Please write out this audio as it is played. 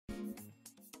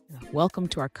Welcome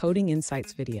to our Coding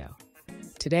Insights video.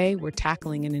 Today, we're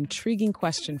tackling an intriguing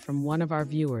question from one of our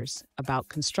viewers about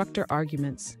constructor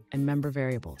arguments and member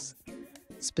variables.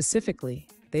 Specifically,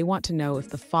 they want to know if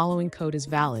the following code is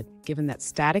valid, given that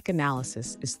static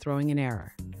analysis is throwing an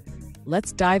error.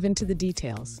 Let's dive into the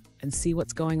details and see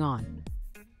what's going on.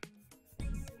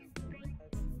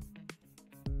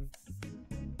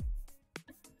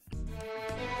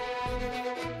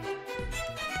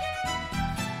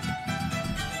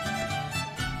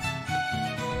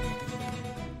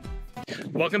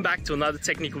 Welcome back to another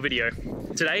technical video.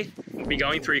 Today, we'll be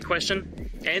going through your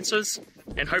question, answers,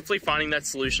 and hopefully finding that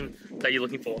solution that you're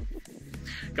looking for.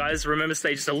 Guys, remember to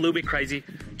stay just a little bit crazy,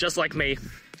 just like me,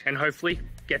 and hopefully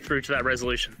get through to that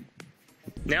resolution.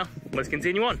 Now, let's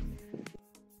continue on.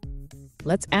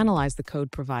 Let's analyze the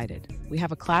code provided. We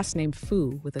have a class named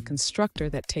foo with a constructor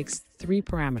that takes three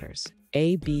parameters,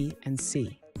 A, B, and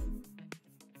C.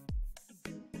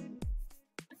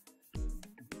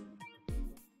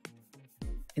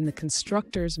 In the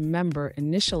constructor's member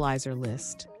initializer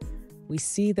list, we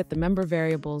see that the member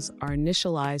variables are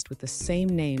initialized with the same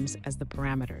names as the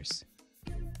parameters.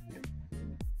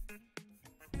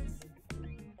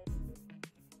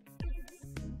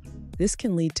 This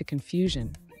can lead to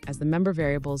confusion, as the member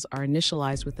variables are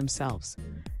initialized with themselves.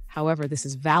 However, this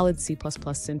is valid C++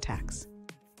 syntax.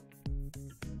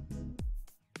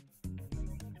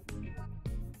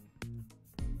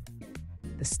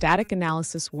 The static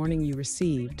analysis warning you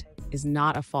received is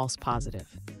not a false positive.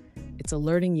 It's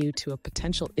alerting you to a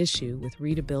potential issue with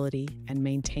readability and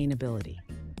maintainability.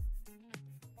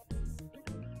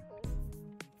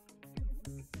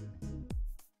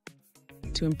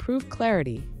 To improve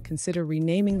clarity, consider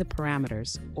renaming the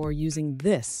parameters or using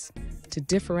this to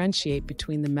differentiate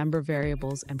between the member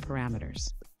variables and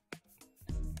parameters.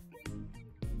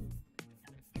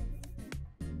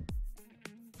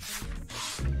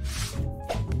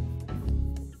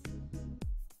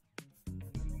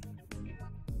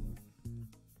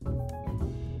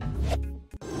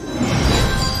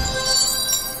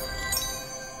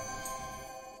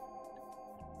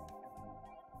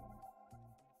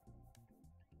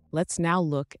 Let's now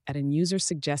look at a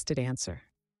user-suggested answer.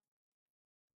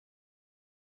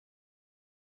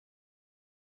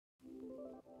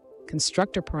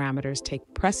 Constructor parameters take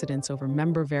precedence over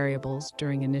member variables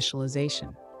during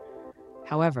initialization.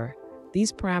 However,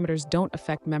 these parameters don't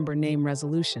affect member name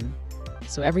resolution,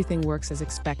 so everything works as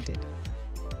expected.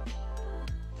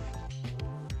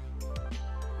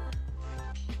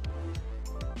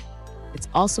 It's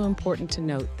also important to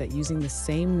note that using the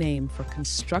same name for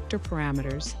constructor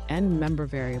parameters and member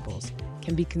variables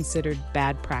can be considered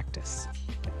bad practice.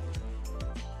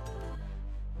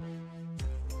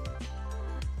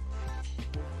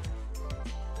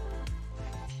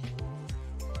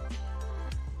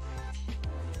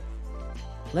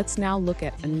 Let's now look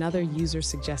at another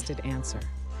user-suggested answer.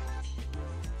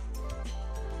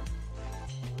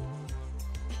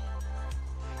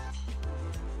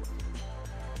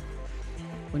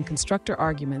 When constructor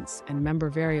arguments and member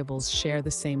variables share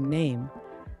the same name,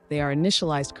 they are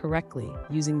initialized correctly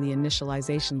using the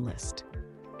initialization list.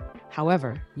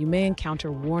 However, you may encounter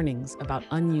warnings about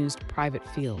unused private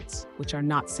fields, which are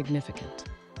not significant.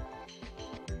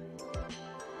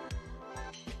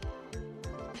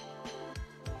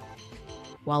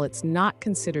 While it's not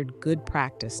considered good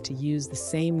practice to use the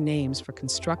same names for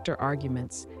constructor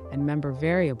arguments and member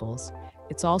variables,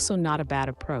 it's also not a bad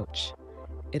approach.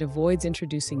 It avoids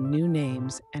introducing new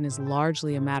names and is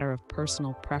largely a matter of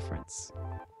personal preference.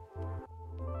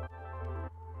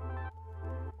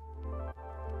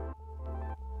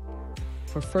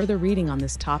 For further reading on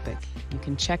this topic, you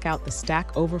can check out the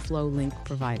Stack Overflow link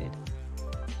provided.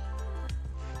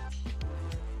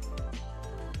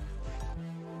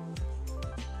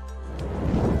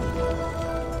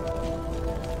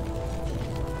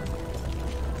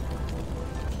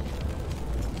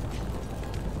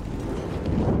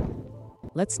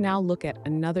 Let's now look at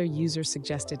another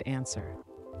user-suggested answer.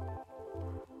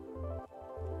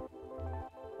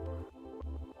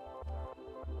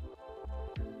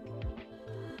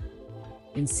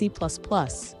 In C++,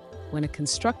 when a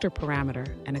constructor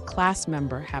parameter and a class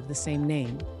member have the same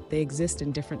name, they exist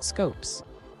in different scopes.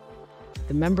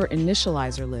 The member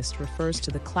initializer list refers to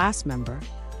the class member,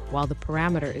 while the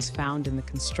parameter is found in the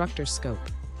constructor scope.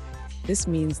 This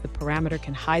means the parameter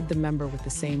can hide the member with the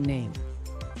same name.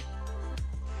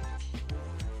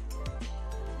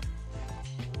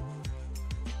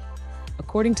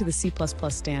 According to the C++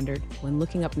 standard, when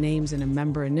looking up names in a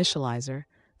member initializer,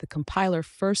 the compiler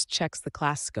first checks the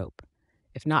class scope.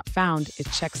 If not found,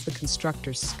 it checks the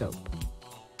constructor's scope.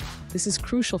 This is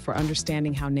crucial for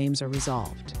understanding how names are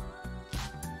resolved.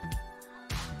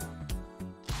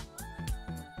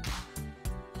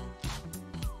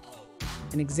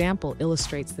 An example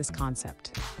illustrates this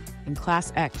concept. In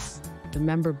class X, the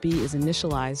member B is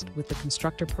initialized with the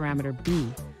constructor parameter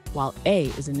B, while A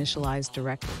is initialized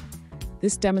directly.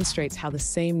 This demonstrates how the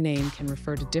same name can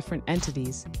refer to different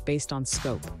entities based on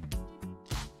scope.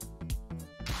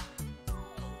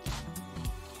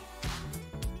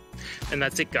 And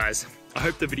that's it, guys. I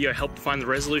hope the video helped find the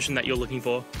resolution that you're looking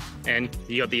for and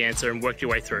you got the answer and worked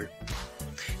your way through.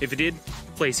 If it did,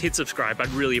 please hit subscribe. I'd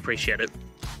really appreciate it.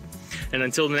 And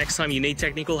until the next time you need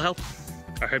technical help,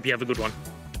 I hope you have a good one.